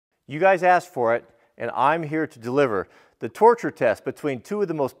You guys asked for it, and I'm here to deliver the torture test between two of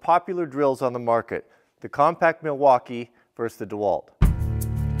the most popular drills on the market, the compact Milwaukee versus the DeWalt.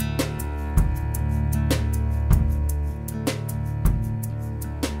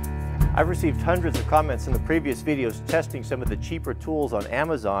 I've received hundreds of comments in the previous videos testing some of the cheaper tools on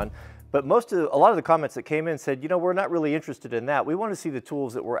Amazon, but a lot of the comments that came in said, you know, we're not really interested in that. We want to see the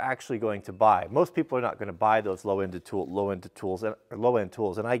tools that we're actually going to buy. Most people are not going to buy those low-end tools,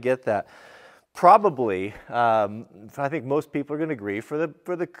 and I get that. Probably, I think most people are going to agree, for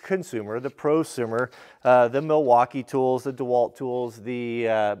the consumer, the prosumer, the Milwaukee tools, the DeWalt tools, the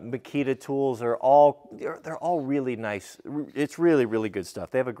Makita tools they're all really nice. It's really, really good stuff.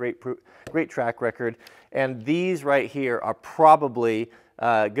 They have a great track record, and these right here are probably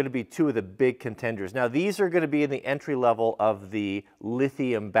going to be two of the big contenders. Now, these are going to be in the entry level of the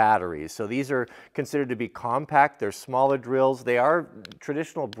lithium batteries. So these are considered to be compact. They're smaller drills. They are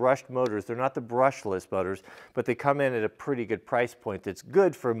traditional brushed motors. They're not the brushless motors, but they come in at a pretty good price point that's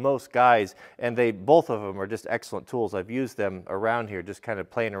good for most guys, and both of them are just excellent tools. I've used them around here, just kind of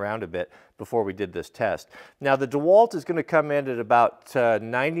playing around a bit before we did this test. Now, the DeWalt is going to come in at about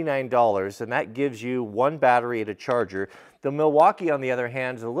 $99, and that gives you one battery and a charger. The Milwaukee, on the other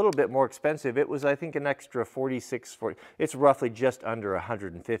hand, is a little bit more expensive. It was, I think, an extra $46. It's roughly just under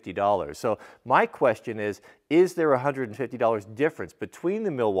 $150. So my question is there a $150 difference between the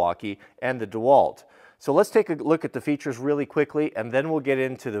Milwaukee and the DeWalt? So let's take a look at the features really quickly, and then we'll get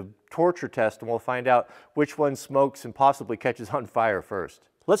into the torture test, and we'll find out which one smokes and possibly catches on fire first.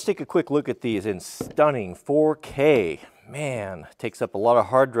 Let's take a quick look at these in stunning 4K. Man, takes up a lot of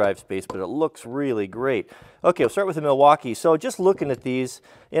hard drive space, but it looks really great. Okay, we'll start with the Milwaukee. So just looking at these,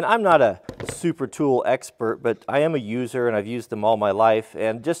 and I'm not a super tool expert, but I am a user and I've used them all my life.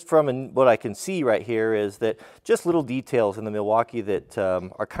 And just from what I can see right here is that just little details in the Milwaukee that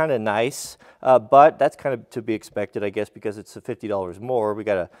are kind of nice, but that's kind of to be expected, I guess, because it's $50 more. We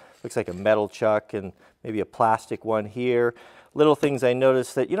got looks like a metal chuck and maybe a plastic one here. Little things I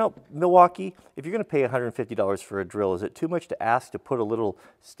noticed that, you know, Milwaukee, if you're going to pay $150 for a drill, is it too much to ask to put a little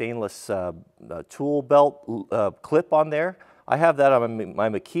stainless tool belt clip on there? I have that on my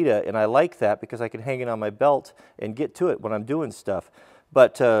Makita, and I like that because I can hang it on my belt and get to it when I'm doing stuff.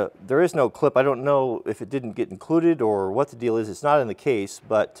 But there is no clip. I don't know if it didn't get included or what the deal is. It's not in the case,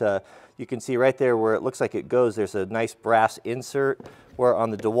 but you can see right there where it looks like it goes, there's a nice brass insert. Where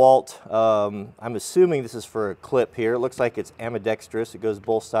on the DeWalt, I'm assuming this is for a clip here. It looks like it's ambidextrous. It goes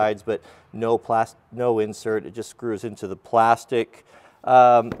both sides, but no insert. It just screws into the plastic.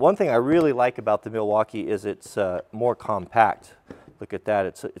 One thing I really like about the Milwaukee is it's more compact. Look at that.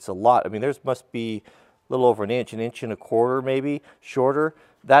 It's a lot. I mean, there's must be a little over an inch and a quarter maybe, shorter.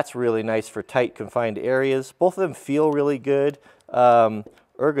 That's really nice for tight, confined areas. Both of them feel really good.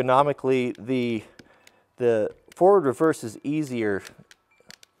 Ergonomically, the forward reverse is easier.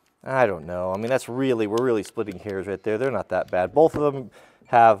 I don't know. I mean, we're really splitting hairs right there. They're not that bad. Both of them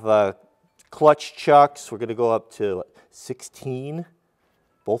have clutch chucks. We're going to go up to 16.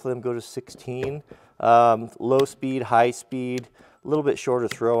 Both of them go to 16. Low speed, high speed, a little bit shorter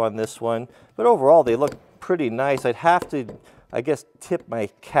throw on this one. But overall, they look pretty nice. I'd have to, I guess, tip my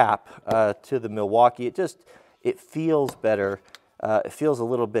cap to the Milwaukee. It feels better. It feels a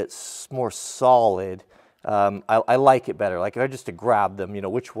little bit more solid. I like it better. Like if I just to grab them, you know,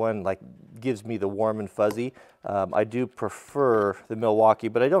 which one like gives me the warm and fuzzy. I do prefer the Milwaukee,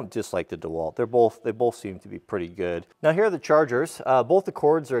 but I don't dislike the DeWalt. They both seem to be pretty good. Now here are the chargers. Both the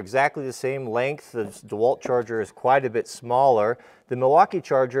cords are exactly the same length. The DeWalt charger is quite a bit smaller. The Milwaukee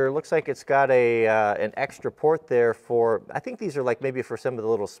charger looks like it's got an extra port there for, I think these are like maybe for some of the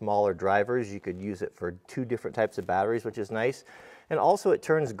little smaller drivers. You could use it for 2 different types of batteries, which is nice. And also it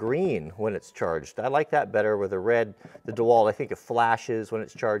turns green when it's charged. I like that better with the red. The DeWalt, I think it flashes when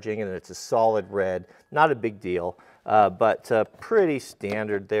it's charging and it's a solid red. Not a big deal, but pretty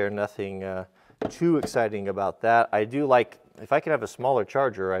standard there. Nothing too exciting about that. I do like, if I can have a smaller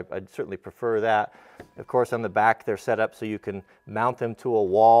charger, I'd certainly prefer that. Of course, on the back, they're set up so you can mount them to a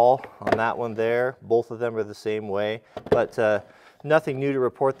wall on that one there. Both of them are the same way, but nothing new to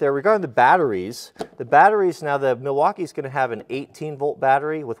report there. Regarding the batteries now, the Milwaukee is going to have an 18-volt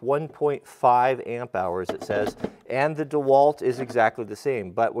battery with 1.5 amp hours, it says, and the DeWalt is exactly the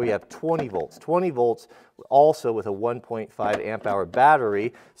same, but we have 20 volts. 20 volts also with a 1.5 amp hour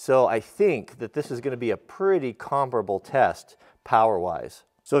battery, so I think that this is going to be a pretty comparable test power-wise.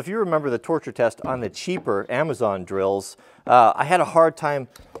 So if you remember the torture test on the cheaper Amazon drills, I had a hard time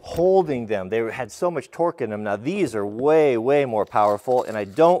holding them. They had so much torque in them. Now these are way, way more powerful, and I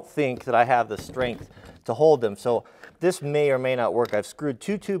don't think that I have the strength to hold them. So this may or may not work. I've screwed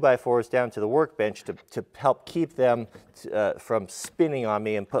two 2x4s down to the workbench to help keep them from spinning on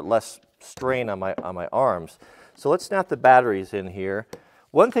me and put less strain on my arms. So let's snap the batteries in here.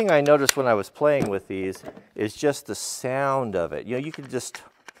 One thing I noticed when I was playing with these is just the sound of it. You know, you can just,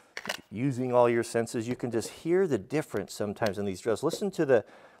 using all your senses, you can just hear the difference sometimes in these drills. Listen to the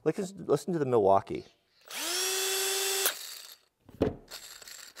Milwaukee. Let's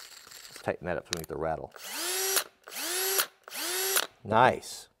tighten that up so we get the rattle.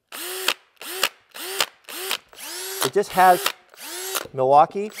 Nice. It just has,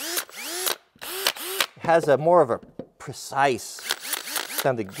 Milwaukee has a more of a precise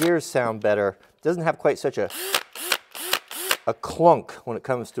sound. The gears sound better. It doesn't have quite such a clunk when it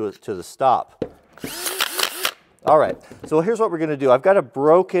comes to the stop. All right, so here's what we're going to do. I've got a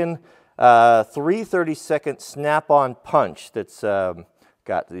broken 3/32 snap-on punch that's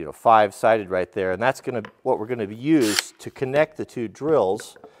got 5-sided right there, and that's what we're going to use to connect the two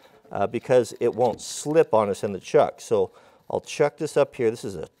drills because it won't slip on us in the chuck. So I'll chuck this up here. This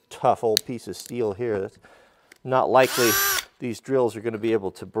is a tough old piece of steel here. That's not likely these drills are going to be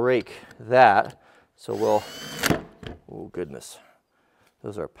able to break that. So we'll, oh goodness,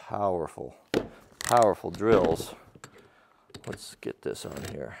 those are powerful, powerful drills. Let's get this on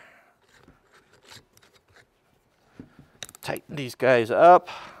here. Tighten these guys up,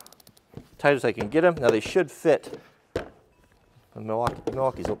 tight as I can get them. Now they should fit. The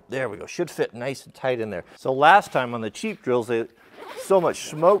Milwaukee's, there we go, should fit nice and tight in there. So last time on the cheap drills, so much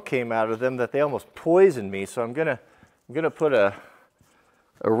smoke came out of them that they almost poisoned me. So I'm gonna put a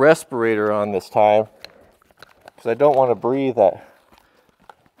respirator on this time because I don't want to breathe that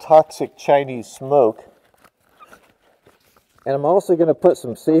toxic Chinese smoke. And I'm also going to put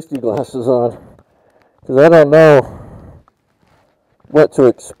some safety glasses on because I don't know what to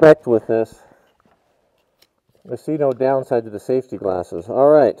expect with this. I see no downside to the safety glasses. All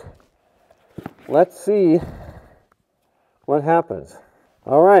right, let's see what happens.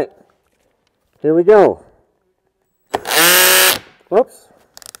 All right, here we go. Whoops.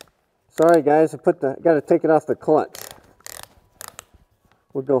 Sorry guys, got to take it off the clutch.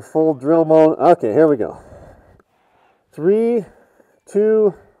 We'll go full drill mode. Okay, here we go. 3,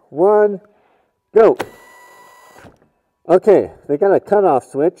 2, 1, go. Okay, they got a cutoff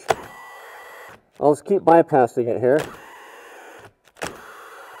switch. I'll just keep bypassing it here.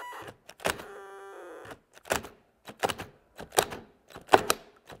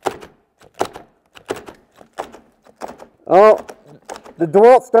 Oh, the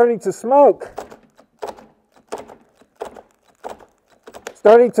DeWalt's starting to smoke.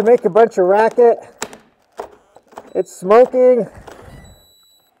 Starting to make a bunch of racket. It's smoking.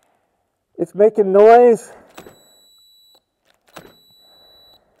 It's making noise.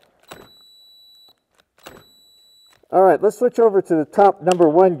 All right, let's switch over to the top number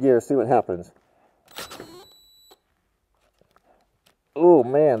 1 gear, see what happens. Oh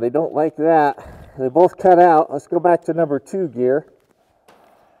man, they don't like that. They both cut out. Let's go back to number 2 gear.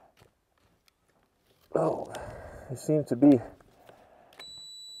 Oh, they seem to be.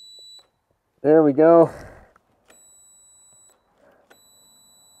 There we go.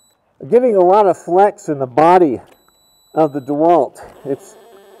 I'm getting a lot of flex in the body of the DeWalt.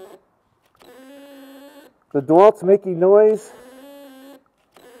 The DeWalt's making noise.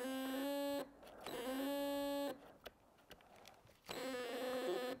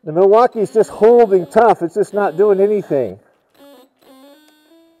 The Milwaukee's just holding tough. It's just not doing anything.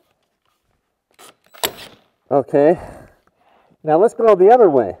 Okay. Now let's go the other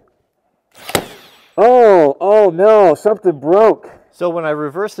way. Oh no, something broke. So when I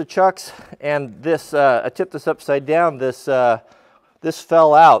reversed the chucks and this, I tipped this upside down, this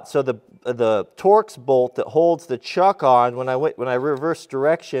fell out. So the Torx bolt that holds the chuck on when I reversed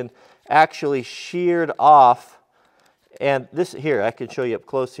direction actually sheared off. And this here, I can show you up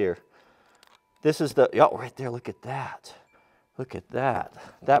close here. This is oh, right there, look at that. Look at that.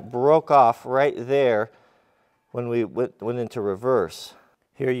 That broke off right there when we went into reverse.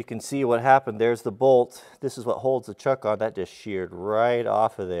 Here you can see what happened. There's the bolt. This is what holds the chuck on. That just sheared right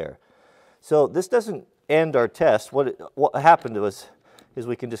off of there. So this doesn't end our test. What happened is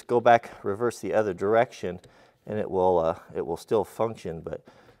we can just go back, reverse the other direction, and it will still function. But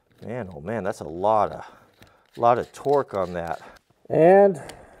man, oh man, that's a lot of torque on that. And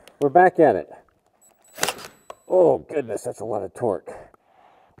we're back at it. Oh goodness, that's a lot of torque.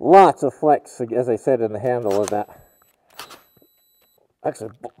 Lots of flex, as I said, in the handle of that.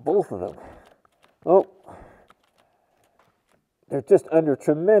 Actually, both of them. Oh, they're just under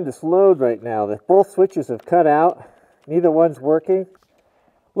tremendous load right now. Both switches have cut out. Neither one's working.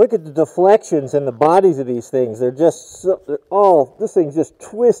 Look at the deflections in the bodies of these things. They're just, this thing's just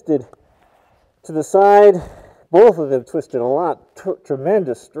twisted to the side. Both of them twisted a lot,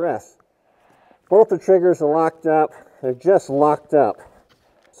 tremendous stress. Both the triggers are locked up. They're just locked up.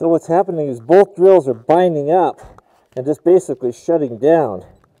 So what's happening is both drills are binding up and just basically shutting down.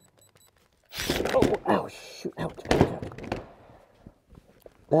 Oh, ow, shoot, ouch, ouch, ouch.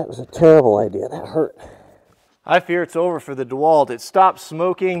 That was a terrible idea. That hurt. I fear it's over for the DeWalt. It stopped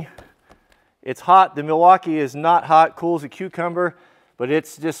smoking. It's hot. The Milwaukee is not hot, cool as a cucumber, but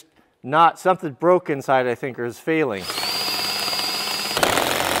it's just not, something broke inside, I think, or is failing.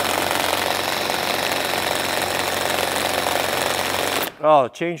 Oh,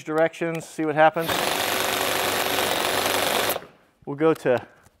 change directions, see what happens. We'll go to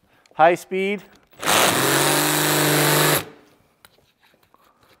high speed.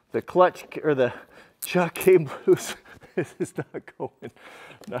 The clutch, or the chuck came loose. This is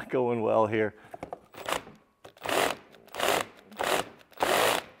not going well here.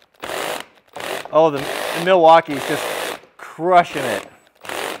 Oh, the Milwaukee's just crushing it.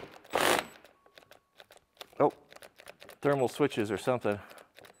 Oh, thermal switches or something.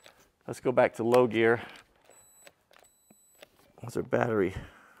 Let's go back to low gear. What's our battery?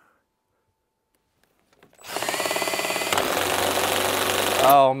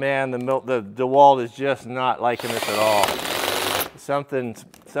 Oh man, the DeWalt is just not liking this at all.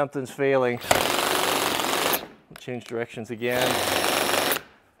 Something's failing. Change directions again.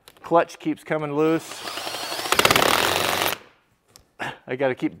 Clutch keeps coming loose. I got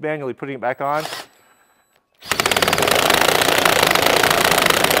to keep manually putting it back on.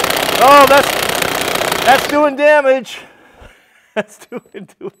 Oh, that's doing damage. That's doing.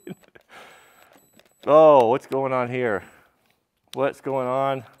 Oh, what's going on here? What's going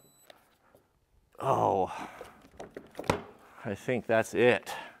on? Oh, I think that's it.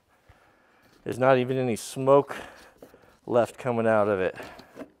 There's not even any smoke left coming out of it.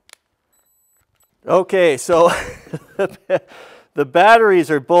 Okay, so the batteries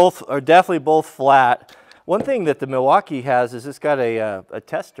are definitely both flat. One thing that the Milwaukee has is it's got a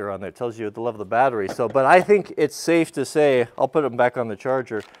tester on there. It tells you the level of the battery. So, but I think it's safe to say, I'll put them back on the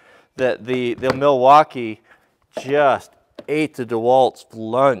charger, that the Milwaukee just ate the DeWalt's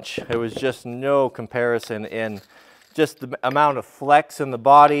lunch. There was just no comparison in just the amount of flex in the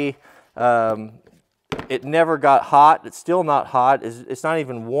body. It never got hot. It's still not hot. It's not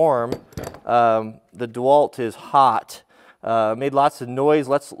even warm. The DeWalt is hot. Made lots of noise.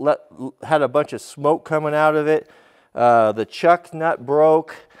 Had a bunch of smoke coming out of it. The chuck nut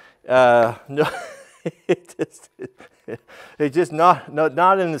broke. No, it's just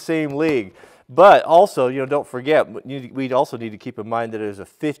not in the same league. But also, don't forget, we'd also need to keep in mind that there's a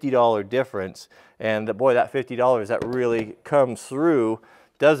 $50 difference, and that, boy, that $50, that really comes through,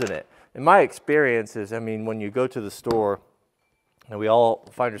 doesn't it? In my experience is, I mean, when you go to the store, and we all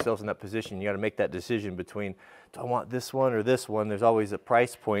find ourselves in that position, you got to make that decision between, do I want this one or this one? There's always a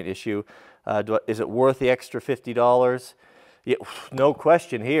price point issue. Is it worth the extra $50? Yeah, no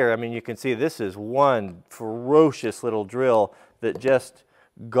question here. I mean, you can see this is one ferocious little drill that just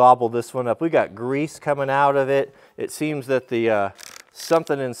gobbled this one up. We got grease coming out of it. It seems that the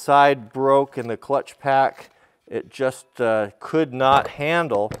something inside broke in the clutch pack. It just could not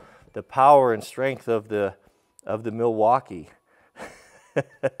handle the power and strength of the Milwaukee.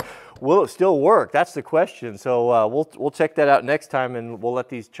 Will it still work? That's the question. So we'll check that out next time, and we'll let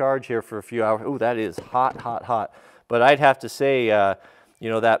these charge here for a few hours. Ooh, that is hot, hot, hot. But I'd have to say, that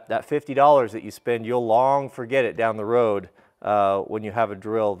 $50 that you spend, you'll long forget it down the road when you have a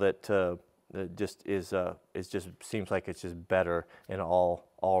drill that just seems like it's just better in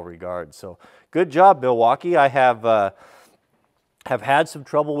all regards. So good job, Milwaukee. I have had some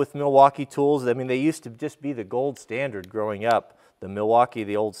trouble with Milwaukee tools. I mean, they used to just be the gold standard growing up. The Milwaukee,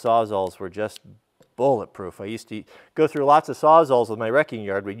 the old Sawzalls were just bulletproof. I used to go through lots of Sawzalls with my wrecking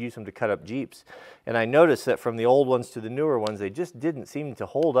yard. We'd use them to cut up Jeeps. And I noticed that from the old ones to the newer ones, they just didn't seem to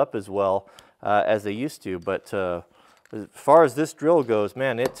hold up as well as they used to. But as far as this drill goes,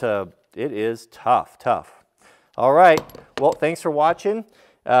 man, it is tough. All right, well, thanks for watching,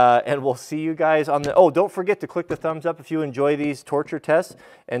 and we'll see you guys on the, oh, don't forget to click the thumbs up if you enjoy these torture tests,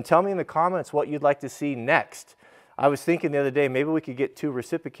 and tell me in the comments what you'd like to see next. I was thinking the other day, maybe we could get 2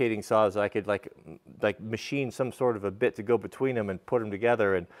 reciprocating saws. I could like machine some sort of a bit to go between them and put them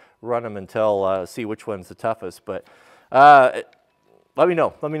together and run them until see which one's the toughest. But let me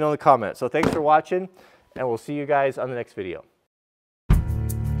know in the comments. So thanks for watching, and we'll see you guys on the next video.